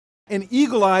An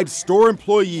eagle-eyed store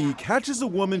employee catches a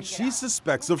woman she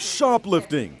suspects of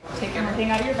shoplifting. Take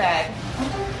everything out of your bag.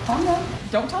 Calm down.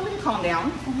 Don't tell me to calm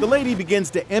down. The lady begins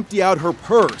to empty out her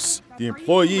purse. The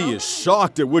employee is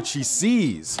shocked at what she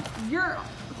sees. Your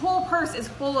whole purse is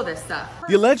full of this stuff.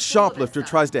 The alleged shoplifter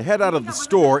tries to head out of the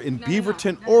store in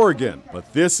Beaverton, Oregon,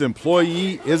 but this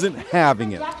employee isn't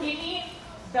having it.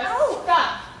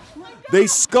 They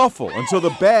scuffle until the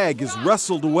bag is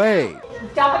wrestled away.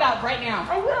 Dump it out right now.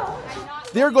 I will.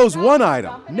 There goes one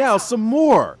item, now some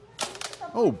more.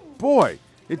 Oh boy,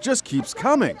 it just keeps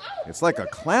coming. It's like a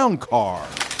clown car.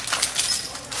 This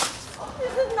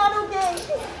is not okay.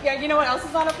 Yeah, you know what else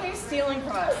is not okay? Stealing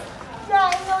from us.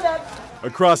 Yeah, I know that.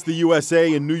 Across the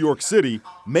USA and New York City,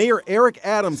 Mayor Eric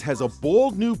Adams has a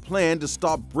bold new plan to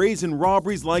stop brazen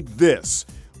robberies like this,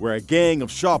 where a gang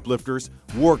of shoplifters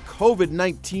wore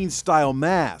COVID-19 style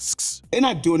masks. They're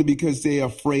not doing it because they're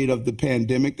afraid of the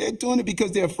pandemic. They're doing it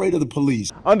because they're afraid of the police.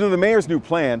 Under the mayor's new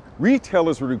plan,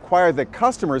 retailers would require that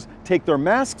customers take their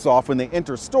masks off when they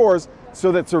enter stores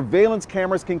so that surveillance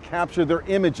cameras can capture their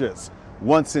images.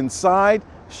 Once inside,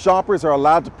 shoppers are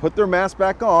allowed to put their mask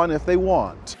back on if they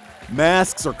want.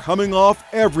 Masks are coming off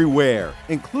everywhere,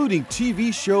 including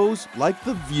TV shows like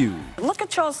The View. Look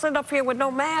at y'all sitting up here with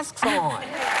no masks on.